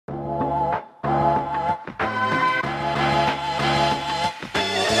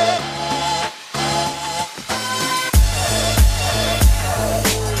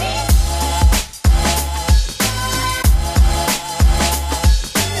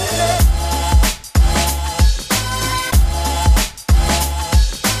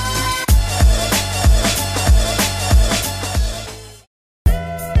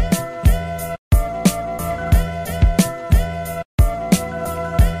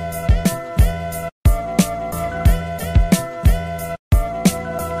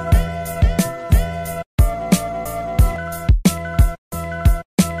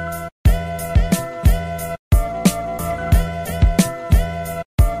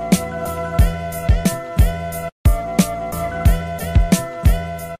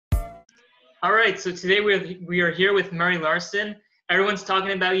right, so today we are here with Murray Larson. Everyone's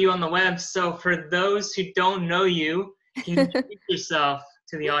talking about you on the web, so for those who don't know you, can you introduce yourself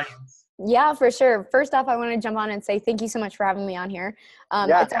to the audience? Yeah, for sure. First off, I want to jump on and say thank you so much for having me on here.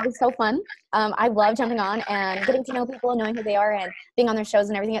 It's always so fun. I love jumping on and getting to know people, knowing who they are, and being on their shows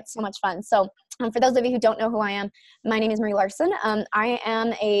and everything. It's so much fun. So for those of you who don't know who I am, my name is Murray Larson. I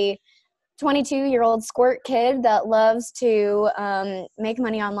am a 22-year-old squirt kid that loves to make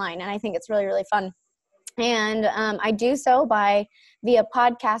money online, and I think it's really, really fun. And I do so via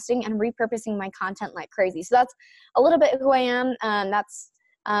podcasting and repurposing my content like crazy. So that's a little bit who I am.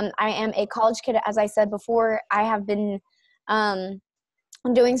 I am a college kid, as I said before. I have been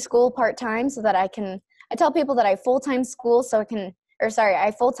doing school part-time so that I tell people that I full-time school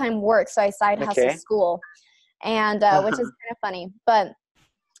I full-time work, so I side hustle school, and which is kind of funny. But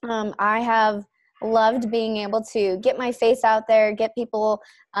I have loved being able to get my face out there, get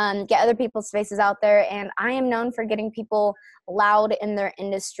other people's faces out there, and I am known for getting people loud in their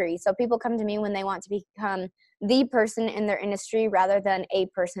industry. So people come to me when they want to become the person in their industry rather than a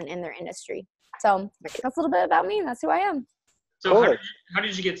person in their industry. So that's a little bit about me. That's who I am. So how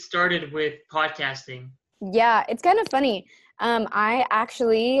did you get started with podcasting? Yeah, it's kind of funny. I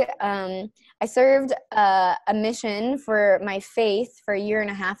actually, I served a mission for my faith for a year and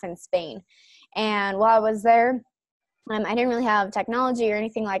a half in Spain. And while I was there, I didn't really have technology or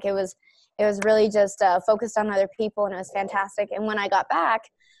anything. Like it was really just focused on other people, and it was fantastic. And when I got back,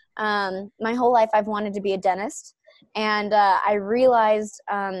 my whole life I've wanted to be a dentist, and I realized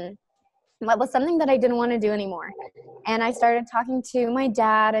that was something that I didn't want to do anymore. And I started talking to my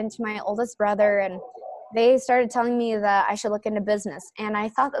dad and to my oldest brother, and they started telling me that I should look into business. And I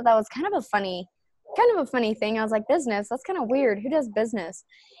thought that was kind of a funny thing. I was like, business? That's kind of weird. Who does business?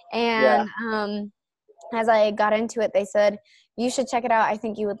 And as I got into it, they said, you should check it out. I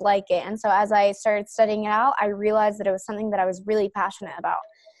think you would like it. And so as I started studying it out, I realized that it was something that I was really passionate about.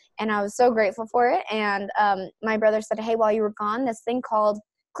 And I was so grateful for it. And my brother said, hey, while you were gone, this thing called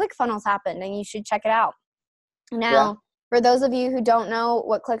ClickFunnels happened, and you should check it out. Now, for those of you who don't know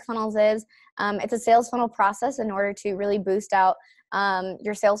what ClickFunnels is, it's a sales funnel process in order to really boost out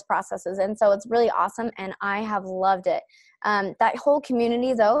your sales processes. And so it's really awesome, and I have loved it. That whole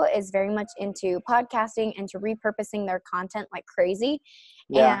community, though, is very much into podcasting and to repurposing their content like crazy.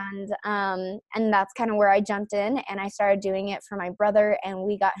 And that's kind of where I jumped in, and I started doing it for my brother, and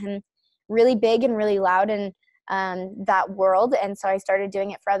we got him really big and really loud in that world. And so I started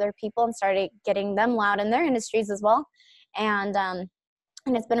doing it for other people and started getting them loud in their industries as well. And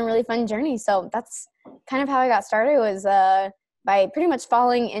it's been a really fun journey. So that's kind of how I got started, was by pretty much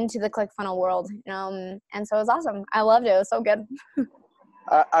falling into the ClickFunnels world. And so it was awesome. I loved it. It was so good.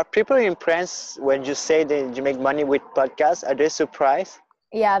 Are people impressed when you say that you make money with podcasts? Are they surprised?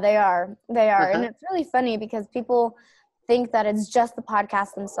 Yeah, they are. And it's really funny because people think that it's just the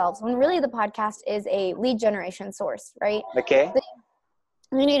podcast themselves, when really the podcast is a lead generation source, right? Okay.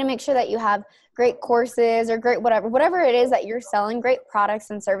 You need to make sure that you have great courses or great whatever it is that you're selling, great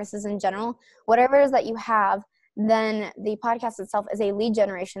products and services in general, whatever it is that you have, then the podcast itself is a lead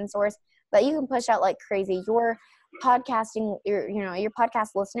generation source that you can push out like crazy. Your podcasting, your podcast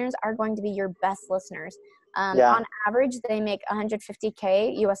listeners are going to be your best listeners. On average, they make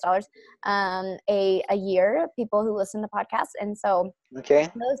 $150K US dollars a year, people who listen to podcasts. And so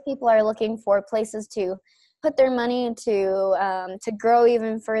those people are looking for places to put their money, to grow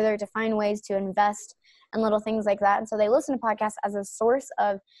even further, to find ways to invest and little things like that. And so they listen to podcasts as a source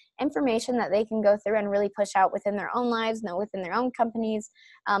of information that they can go through and really push out within their own lives, within their own companies,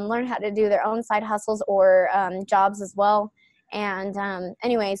 learn how to do their own side hustles or jobs as well. And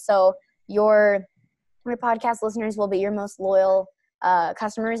anyway, so your podcast listeners will be your most loyal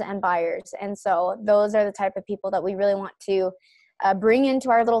customers and buyers. And so those are the type of people that we really want to bring into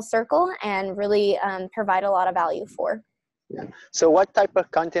our little circle and really provide a lot of value for. Yeah. So what type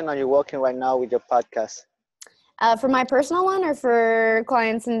of content are you working right now with your podcast? For my personal one or for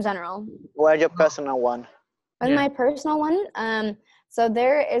clients in general? Well, your personal one. With my personal one, so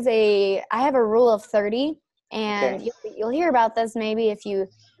I have a rule of 30, and you'll hear about this maybe if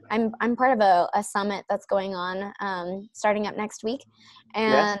I'm part of a summit that's going on starting up next week,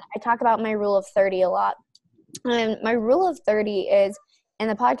 and I talk about my rule of 30 a lot. And my rule of 30 is, in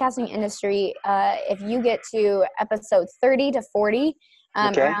the podcasting industry, if you get to episode 30 to 40,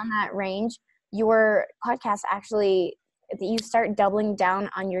 around that range, your podcast you start doubling down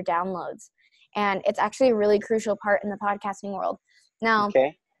on your downloads. And it's actually a really crucial part in the podcasting world. Now,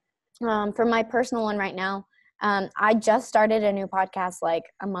 for my personal one right now, I just started a new podcast like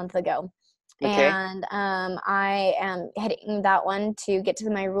a month ago. Okay. And I am hitting that one to get to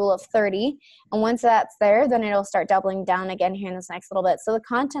my rule of 30. And once that's there, then it'll start doubling down again here in this next little bit. So the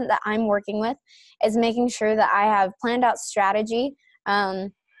content that I'm working with is making sure that I have planned out strategy. I've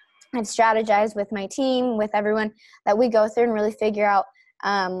strategized with my team, with everyone, that we go through and really figure out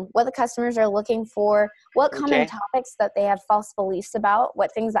what the customers are looking for, what common topics that they have false beliefs about,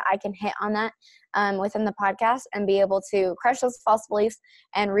 what things that I can hit on that within the podcast and be able to crush those false beliefs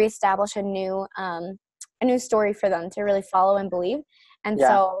and reestablish a new story for them to really follow and believe. And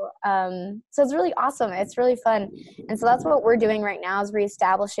so it's really awesome. It's really fun. And so that's what we're doing right now, is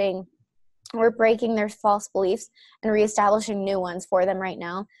we're breaking their false beliefs and reestablishing new ones for them right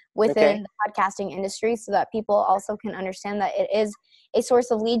now within the podcasting industry, so that people also can understand that it is a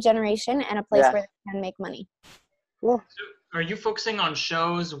source of lead generation and a place where they can make money. Cool. So are you focusing on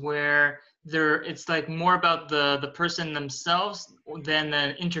shows where it's like more about the person themselves than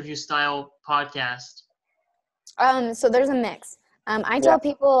an interview style podcast? So there's a mix. I tell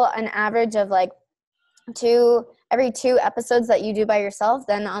people an average of like every 2 episodes that you do by yourself,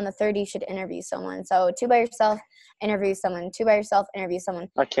 then on the third you should interview someone. So 2 by yourself, interview someone, 2 by yourself, interview someone.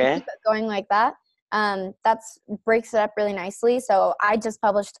 Okay. Keep it going like that. That's breaks it up really nicely. So I just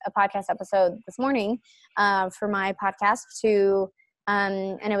published a podcast episode this morning for my podcast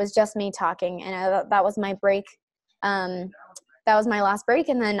and it was just me talking, and that was my break. That was my last break,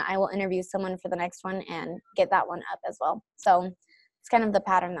 and then I will interview someone for the next one and get that one up as well. So it's kind of the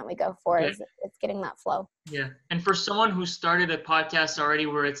pattern that we go for. Is it's getting that flow. Yeah. And for someone who started a podcast already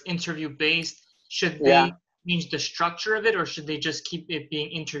where it's interview based, should they change the structure of it, or should they just keep it being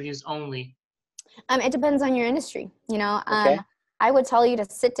interviews only? It depends on your industry. I would tell you to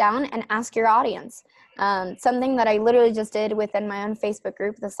sit down and ask your audience. Something that I literally just did within my own Facebook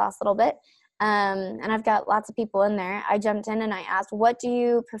group this last little bit. And I've got lots of people in there. I jumped in and I asked, what do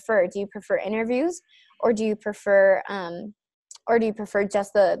you prefer? Do you prefer interviews, or do you prefer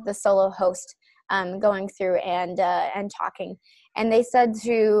just the solo host going through and talking? And they said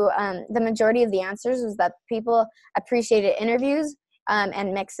the majority of the answers was that people appreciated interviews and a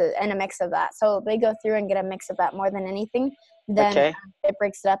mix of that. So they go through and get a mix of that more than anything. Then it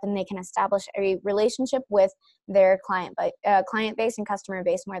breaks it up, and they can establish a relationship with their client base and customer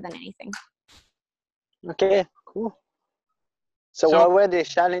base more than anything. Okay, cool. So what were the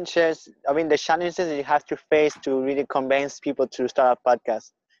challenges? The challenges that you have to face to really convince people to start a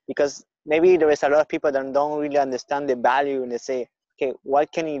podcast? Because maybe there is a lot of people that don't really understand the value, and they say, okay,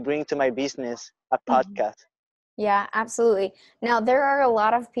 what can you bring to my business? A podcast. Yeah, absolutely. Now, there are a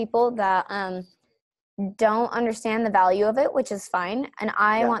lot of people that don't understand the value of it, which is fine. And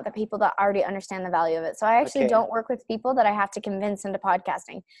I want the people that already understand the value of it. So I actually don't work with people that I have to convince into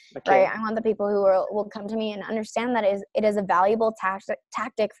podcasting, right? I want the people who will come to me and understand that it is a valuable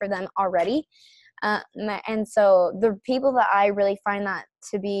tactic for them already. And so the people that I really find that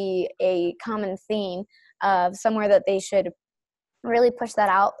to be a common theme of somewhere that they should really push that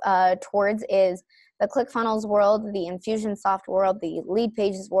out towards is the ClickFunnels world, the Infusionsoft world, the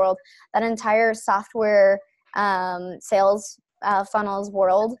Leadpages world, that entire software sales funnels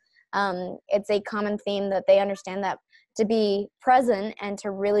world. It's a common theme that they understand that to be present and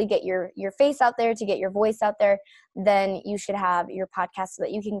to really get your face out there, to get your voice out there, then you should have your podcast so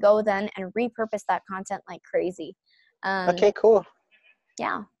that you can go then and repurpose that content like crazy. Okay, cool.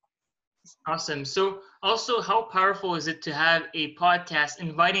 Yeah. Awesome. So also, how powerful is it to have a podcast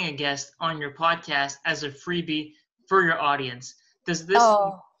inviting a guest on your podcast as a freebie for your audience? Does this,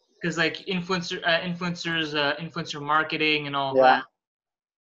 because like influencer marketing and all that?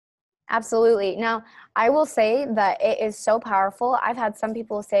 Absolutely. Now, I will say that it is so powerful. I've had some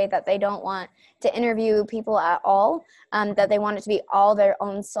people say that they don't want to interview people at all, that they want it to be all their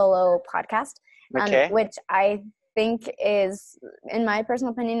own solo podcast, which I think is, in my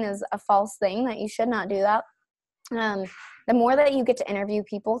personal opinion, is a false thing, that you should not do that. The more that you get to interview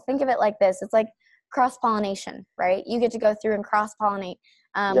people, think of it like this. It's like cross-pollination, right? You get to go through and cross-pollinate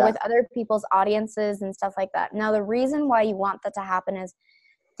with other people's audiences and stuff like that. Now, the reason why you want that to happen is,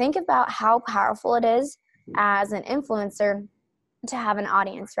 think about how powerful it is as an influencer to have an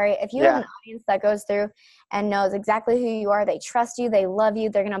audience, right? If you have an audience that goes through and knows exactly who you are, they trust you, they love you,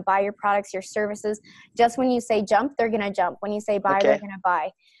 they're going to buy your products, your services. Just when you say jump, they're going to jump. When you say buy, they're going to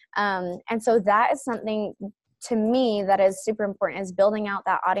buy. And so that is something, to me, that is super important, is building out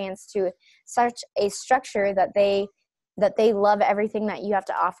that audience to such a structure that they love everything that you have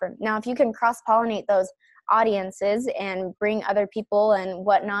to offer. Now, if you can cross-pollinate those audiences and bring other people and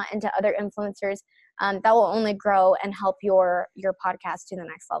whatnot into other influencers, that will only grow and help your podcast to the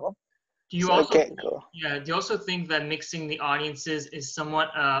next level. Do you also Okay, cool. do you also think that mixing the audiences is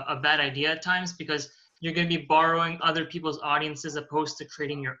somewhat a bad idea at times because you're going to be borrowing other people's audiences opposed to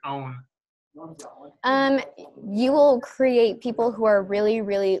creating your own? You will create people who are really,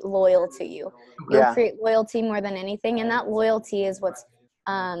 really loyal to you. You'll Yeah. create loyalty more than anything, and that loyalty is what's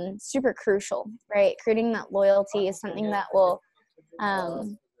super crucial, right? Creating that loyalty is something that will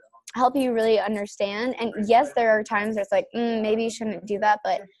help you really understand. And yes, there are times where it's like, maybe you shouldn't do that,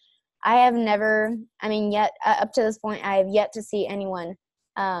 but I have never, yet up to this point, I have yet to see anyone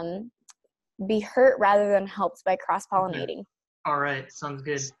be hurt rather than helped by cross-pollinating. All right, sounds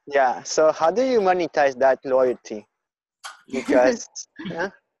good. Yeah. So how do you monetize that loyalty? Because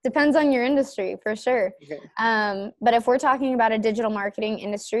depends on your industry for sure. Okay. But if we're talking about a digital marketing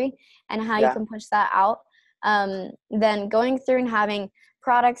industry and how you can push that out, then going through and having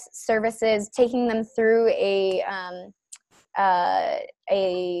products, services, taking them through a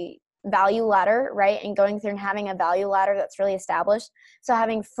value ladder, right? And going through and having a value ladder that's really established. So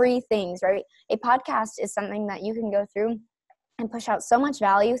having free things, right? A podcast is something that you can go through and push out so much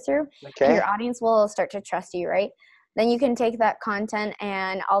value through, and your audience will start to trust you, right? Then you can take that content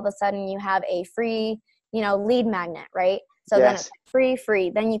and all of a sudden you have a free, lead magnet, right? So then it's free.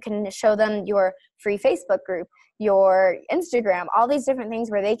 Then you can show them your free Facebook group, your Instagram, all these different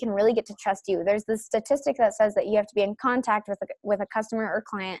things where they can really get to trust you. There's this statistic that says that you have to be in contact with a customer or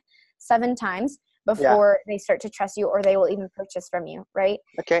client 7 times before they start to trust you or they will even purchase from you, right?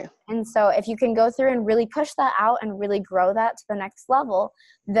 Okay. And so if you can go through and really push that out and really grow that to the next level,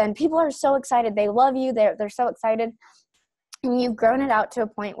 then people are so excited. They love you. They're so excited. And you've grown it out to a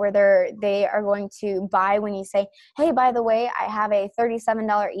point where they are going to buy when you say, hey, by the way, I have a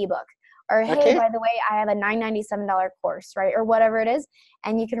 $37 ebook. Or, hey, by the way, I have a $997 course, right? Or whatever it is.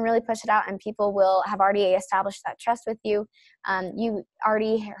 And you can really push it out and people will have already established that trust with you. You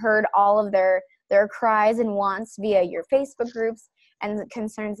already heard all of their cries and wants via your Facebook groups and the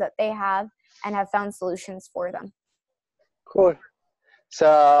concerns that they have and have found solutions for them. Cool.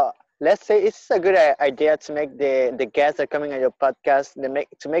 So let's say it's a good idea to make the guests that are coming on your podcast,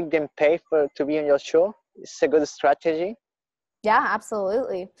 to make them pay to be on your show. It's a good strategy. Yeah,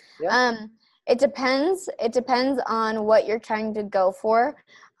 absolutely. Yeah. It depends on what you're trying to go for.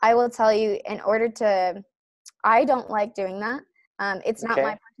 I will tell you, I don't like doing that. It's not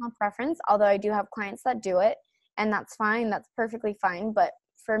my personal preference, although I do have clients that do it, and that's fine. That's perfectly fine. But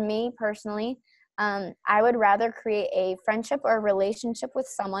for me personally, I would rather create a friendship or a relationship with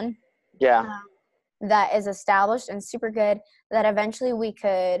someone that is established and super good that eventually we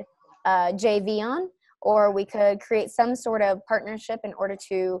could JV on, or we could create some sort of partnership in order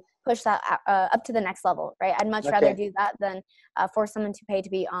to push that up to the next level, right? I'd much rather do that than for someone to pay to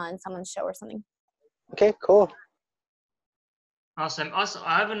be on someone's show or something. Okay, cool. Awesome. Also,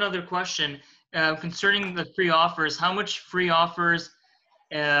 I have another question concerning the free offers. How much free offers?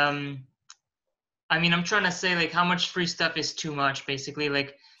 I'm trying to say how much free stuff is too much, basically.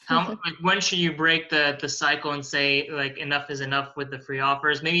 When should you break the cycle and say enough is enough with the free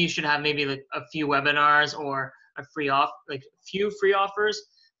offers? Maybe you should have a few webinars or a few free offers,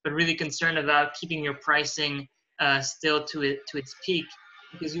 but really concerned about keeping your pricing still to its peak,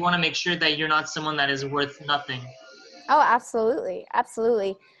 because you want to make sure that you're not someone that is worth nothing. Oh, absolutely.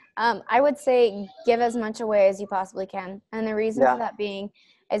 Absolutely. I would say give as much away as you possibly can. And the reason for that being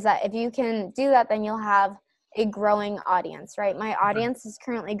is that if you can do that, then you'll have a growing audience, right? My audience is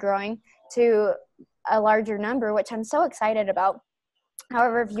currently growing to a larger number, which I'm so excited about.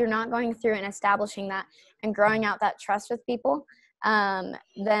 However, if you're not going through and establishing that and growing out that trust with people,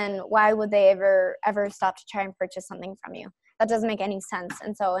 then why would they ever stop to try and purchase something from you? That doesn't make any sense.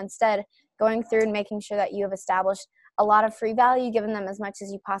 And so instead, going through and making sure that you have established a lot of free value, giving them as much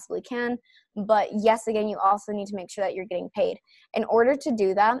as you possibly can. But yes, again, you also need to make sure that you're getting paid. In order to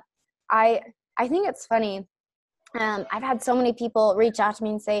do that, I think it's funny. I've had so many people reach out to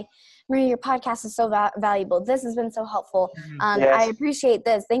me and say, Maria, your podcast is so valuable. This has been so helpful. I appreciate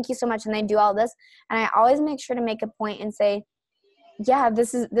this. Thank you so much. And they do all this. And I always make sure to make a point and say, yeah,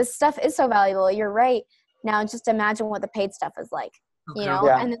 this stuff is so valuable. You're right. Now just imagine what the paid stuff is like,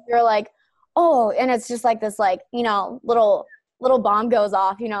 and then they're like, oh, and it's just this little bomb goes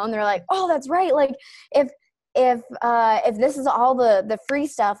off, and they're like, oh, that's right. If this is all the free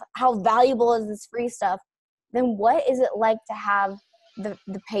stuff, how valuable is this free stuff? Then what is it like to have the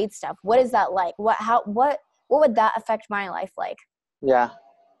paid stuff? What is that like? What would that affect my life like? Yeah.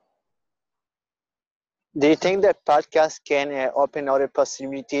 Do you think that podcasts can open other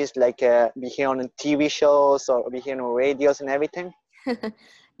possibilities, be here on TV shows or be here on radios and everything?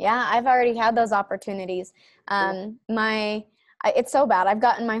 Yeah, I've already had those opportunities. I it's so bad. I've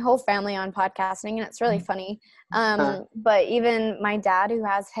gotten my whole family on podcasting, and it's really funny. But even my dad, who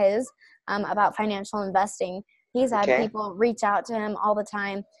has his about financial investing, he's had people reach out to him all the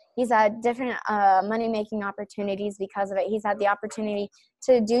time. He's had different money-making opportunities because of it. He's had the opportunity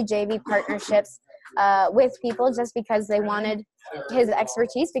to do JV partnerships with people just because they wanted his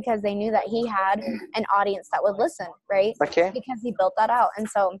expertise, because they knew that he had an audience that would listen, right? Okay. Because he built that out. And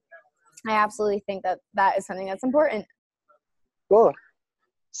so I absolutely think that that is something that's important. Cool.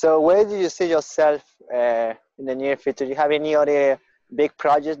 So where do you see yourself in the near future? Do you have any other big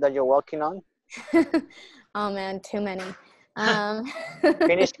projects that you're working on? Oh man, too many.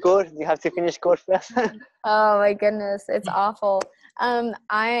 Finish school? You have to finish school first. Oh my goodness, it's awful.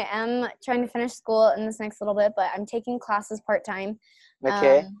 I am trying to finish school in this next little bit, but I'm taking classes part-time.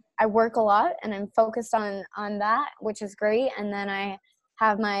 Okay. I work a lot and I'm focused on that, which is great. And then I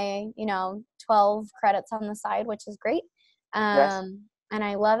have my, 12 credits on the side, which is great. Yes. And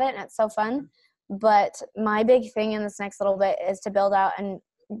I love it and it's so fun. But my big thing in this next little bit is to build out and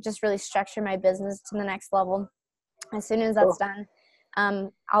just really structure my business to the next level. As soon as that's done,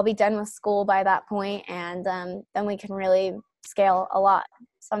 I'll be done with school by that point, and then we can really scale a lot.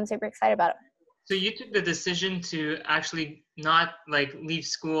 So I'm super excited about it. So you took the decision to actually not leave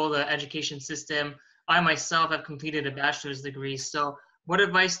school, the education system. I myself have completed a bachelor's degree. So what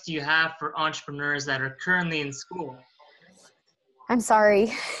advice do you have for entrepreneurs that are currently in school? I'm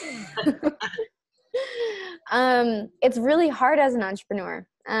sorry. It's really hard as an entrepreneur.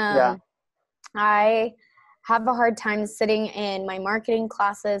 I have a hard time sitting in my marketing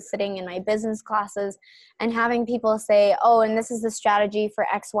classes, sitting in my business classes, and having people say, oh, and this is the strategy for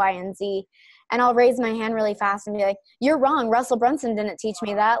X, Y, and Z. And I'll raise my hand really fast and be like, you're wrong. Russell Brunson didn't teach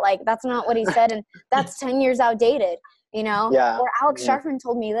me that. That's not what he said. And that's 10 years outdated, or Alex Sharfman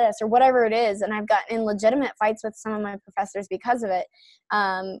told me this, or whatever it is. And I've gotten in legitimate fights with some of my professors because of it,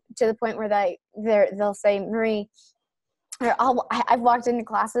 to the point where they'll say, Marie, or I've walked into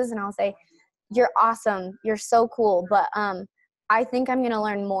classes and I'll say, you're awesome. You're so cool. But I think I'm going to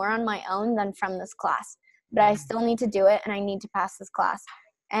learn more on my own than from this class. But I still need to do it, and I need to pass this class.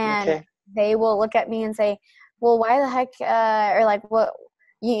 And they will look at me and say, well, why the heck, what,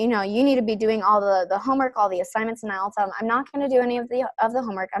 you need to be doing all the homework, all the assignments. And I'll tell them, I'm not going to do any of the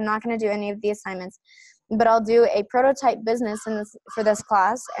homework. I'm not going to do any of the assignments. But I'll do a prototype business for this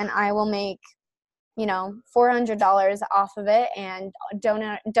class, and I will make $400 off of it and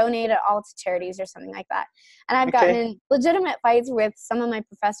donate it all to charities or something like that. And I've gotten in legitimate fights with some of my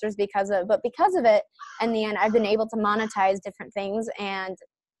professors because of it. In the end, I've been able to monetize different things and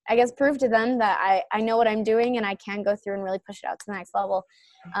I guess prove to them that I know what I'm doing and I can go through and really push it out to the next level,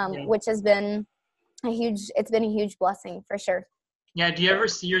 which has been a huge blessing for sure. Yeah. Do you ever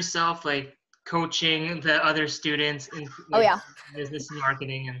see yourself coaching the other students in business and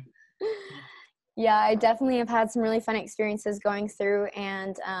marketing and Yeah, I definitely have had some really fun experiences going through,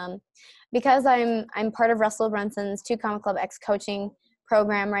 and because I'm part of Russell Brunson's 2 Comma Club X coaching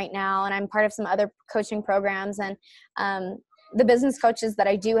program right now, and I'm part of some other coaching programs, and the business coaches that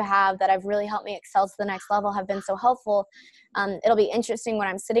I do have that have really helped me excel to the next level have been so helpful. It'll be interesting when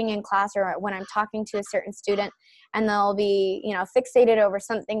I'm sitting in class or when I'm talking to a certain student, and they'll be fixated over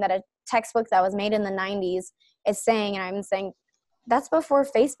something that a textbook that was made in the 90s is saying, and I'm saying, that's before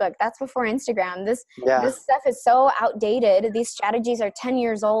Facebook. That's before Instagram. This stuff is so outdated. These strategies are 10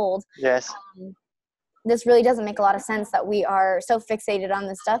 years old. Yes. This really doesn't make a lot of sense that we are so fixated on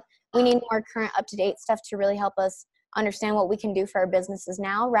this stuff. We need more current, up-to-date stuff to really help us understand what we can do for our businesses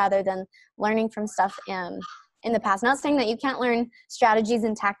now, rather than learning from stuff in the past. Not saying that you can't learn strategies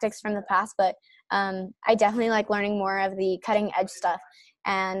and tactics from the past, but I definitely like learning more of the cutting-edge stuff.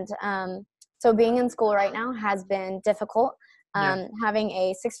 And so being in school right now has been difficult. Having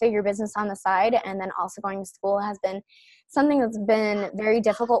a 6-figure business on the side and then also going to school has been something that's been very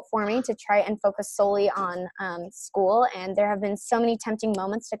difficult for me to try and focus solely on school. And there have been so many tempting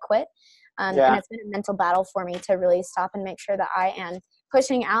moments to quit. And it's been a mental battle for me to really stop and make sure that I am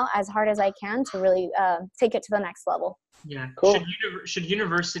pushing out as hard as I can to really take it to the next level. Yeah. Cool. Should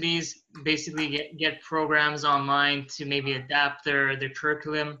universities basically get programs online to maybe adapt their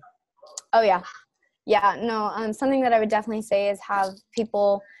curriculum? Oh, yeah. Yeah, no, something that I would definitely say is have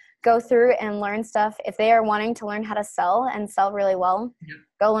people go through and learn stuff. If they are wanting to learn how to sell and sell really well,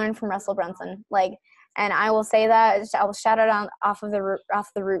 go learn from Russell Brunson. And I will say that, I will shout it out off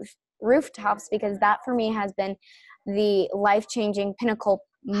the rooftops, because that for me has been the life-changing pinnacle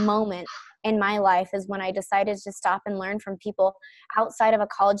moment in my life, is when I decided to stop and learn from people outside of a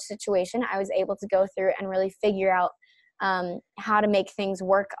college situation. I was able to go through and really figure out how to make things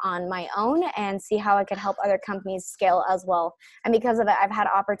work on my own and see how I could help other companies scale as well. And because of it, I've had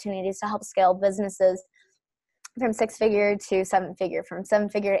opportunities to help scale businesses from 6-figure to 7-figure, from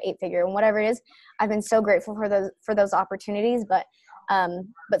 7-figure to 8-figure, and whatever it is. I've been so grateful for those opportunities, but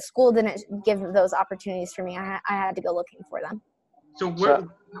school didn't give those opportunities for me. I had to go looking for them. So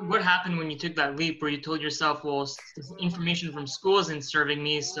what happened when you took that leap where you told yourself, well, this information from school isn't serving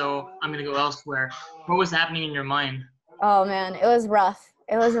me, so I'm going to go elsewhere? What was happening in your mind? Oh man, it was rough.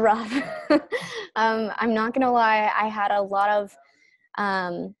 It was rough. I'm not going to lie. I've had a lot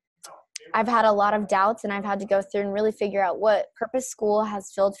of doubts, and I've had to go through and really figure out what purpose school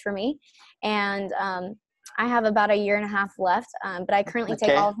has filled for me. And I have about 1.5 years left, but I currently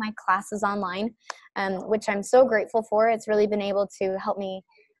take all of my classes online, which I'm so grateful for. It's really been able to help me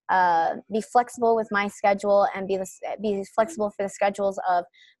be flexible with my schedule and be flexible for the schedules of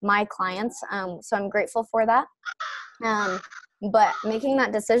my clients. So I'm grateful for that. But making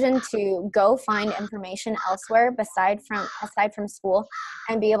that decision to go find information elsewhere aside from school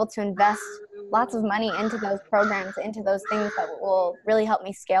and be able to invest lots of money into those programs, into those things that will really help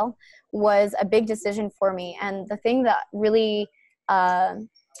me scale, was a big decision for me. And the thing that really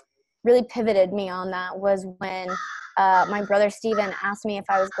pivoted me on that was when my brother Steven asked me if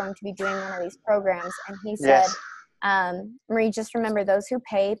I was going to be doing one of these programs. And he said, Marie, just remember, those who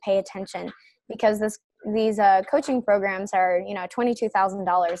pay attention, because these coaching programs are,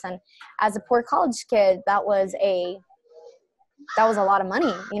 $22,000. And as a poor college kid, that was a lot of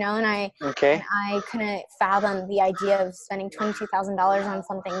money, and I couldn't fathom the idea of spending $22,000 on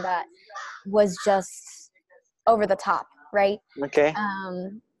something that was just over the top. Right. Okay.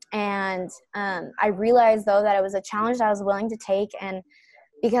 I realized though that it was a challenge that I was willing to take. And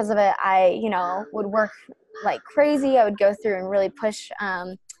because of it, I, would work like crazy. I would go through and really push,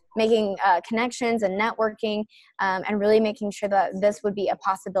 making connections and networking, and really making sure that this would be a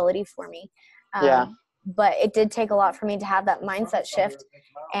possibility for me. But it did take a lot for me to have that mindset shift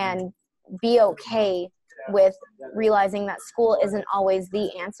and be okay with realizing that school isn't always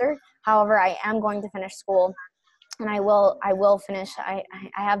the answer. However, I am going to finish school, and I will finish. I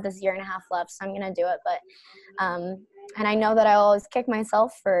have this 1.5 years left, so I'm going to do it. But and I know that I always kick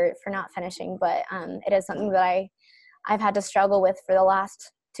myself for not finishing, but it is something that I've had to struggle with for the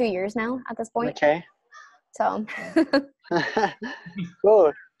last 2 years now at this point. Okay. So.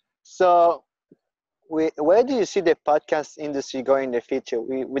 Cool. So, where do you see the podcast industry going in the future?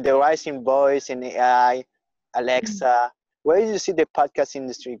 With the rising voice and AI, Alexa, where do you see the podcast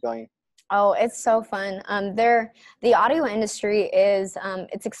industry going? Oh, it's so fun. The audio industry is,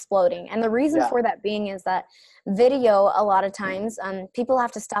 it's exploding. And the reason for that being is that video, a lot of times, people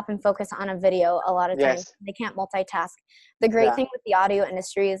have to stop and focus on a video a lot of times. They can't multitask. The great thing with the audio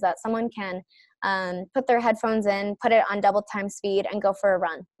industry is that someone can put their headphones in, put it on double time speed, and go for a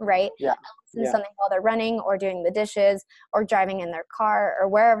run, right? Listen to something while they're running or doing the dishes or driving in their car or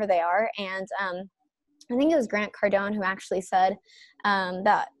wherever they are. And I think it was Grant Cardone who actually said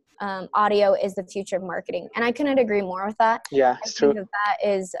that audio is the future of marketing. And I couldn't agree more with that. Yeah, it's true. That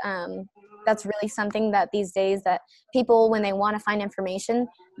is, that's really something that these days that people, when they want to find information,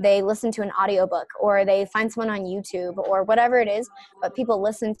 they listen to an audiobook or they find someone on YouTube or whatever it is, but people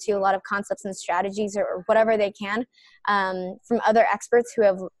listen to a lot of concepts and strategies or whatever they can from other experts who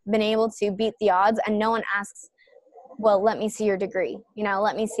have been able to beat the odds, and no one asks, well, let me see your degree.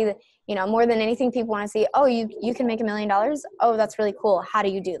 Let me see more than anything, people want to see, oh, you can make $1 million. Oh, that's really cool. How do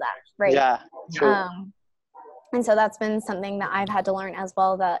you do that? Right. Yeah. True. And so that's been something that I've had to learn as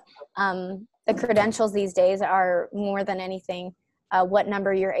well, that the credentials these days are more than anything what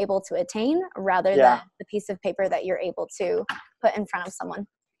number you're able to attain rather than the piece of paper that you're able to put in front of someone.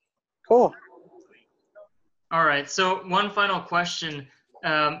 Cool. All right. So one final question.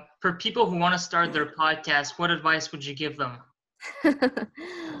 For people who want to start their podcast, what advice would you give them?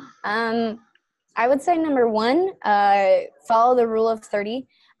 I would say number one, follow the rule of 30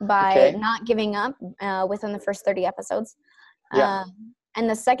 by not giving up within the first 30 episodes. And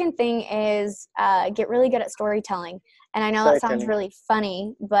the second thing is get really good at storytelling. And I know that sounds really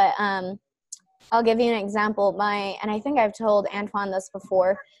funny, but I'll give you an example. And I think I've told Antoine this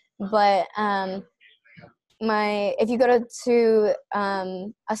before, but if you go to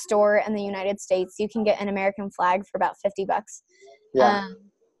a store in the United States, you can get an American flag for about $50.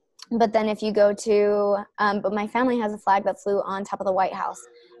 But then if you go to, but my family has a flag that flew on top of the White House.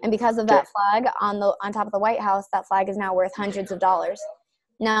 And because of that flag on top of the White House, that flag is now worth hundreds of dollars.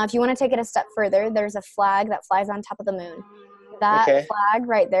 Now, if you want to take it a step further, there's a flag that flies on top of the moon. That flag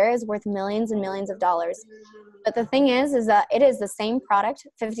right there is worth millions and millions of dollars. But the thing is that it is the same product,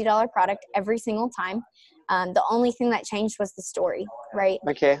 $50 product every single time. The only thing that changed was the story, right?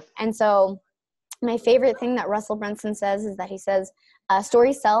 Okay. And so my favorite thing that Russell Brunson says is that he says,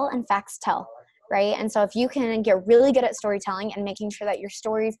 stories sell and facts tell, right? And so if you can get really good at storytelling and making sure that your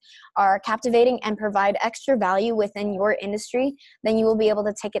stories are captivating and provide extra value within your industry, then you will be able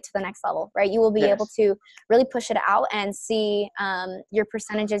to take it to the next level, right? You will be able to really push it out and see your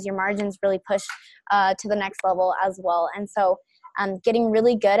percentages, your margins really push to the next level as well. And so getting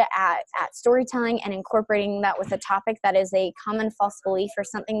really good at storytelling and incorporating that with a topic that is a common false belief or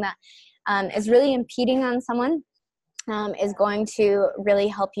something that is really impeding on someone is going to really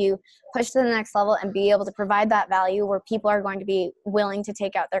help you push to the next level and be able to provide that value where people are going to be willing to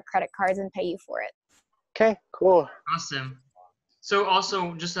take out their credit cards and pay you for it. Okay, cool. Awesome. So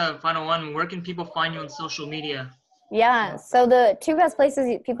also, just a final one, where can people find you on social media? Yeah, so the two best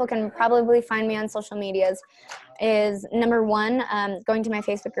places people can probably find me on social medias is number one, going to my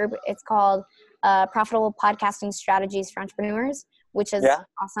Facebook group. It's called Profitable Podcasting Strategies for Entrepreneurs, which is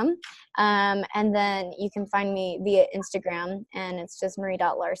awesome. And then you can find me via Instagram, and it's just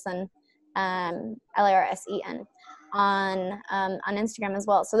Marie.Larsen, Larsen, on Instagram as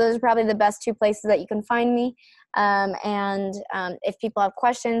well. So those are probably the best two places that you can find me. And if people have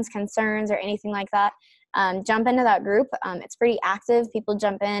questions, concerns, or anything like that, jump into that group. It's pretty active. People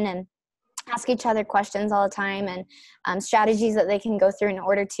jump in and ask each other questions all the time, and strategies that they can go through in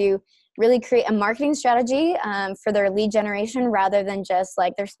order to really create a marketing strategy for their lead generation rather than just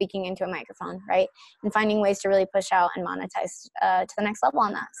like they're speaking into a microphone, right? And finding ways to really push out and monetize to the next level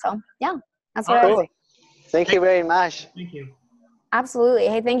on that. So yeah, that's what I would say. Thank you very much. Thank you. Absolutely.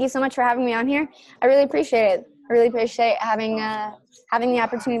 Hey, thank you so much for having me on here. I really appreciate it. I really appreciate having the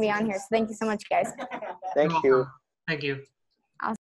opportunity to be on here. So thank you so much, guys. Thank you. Thank you.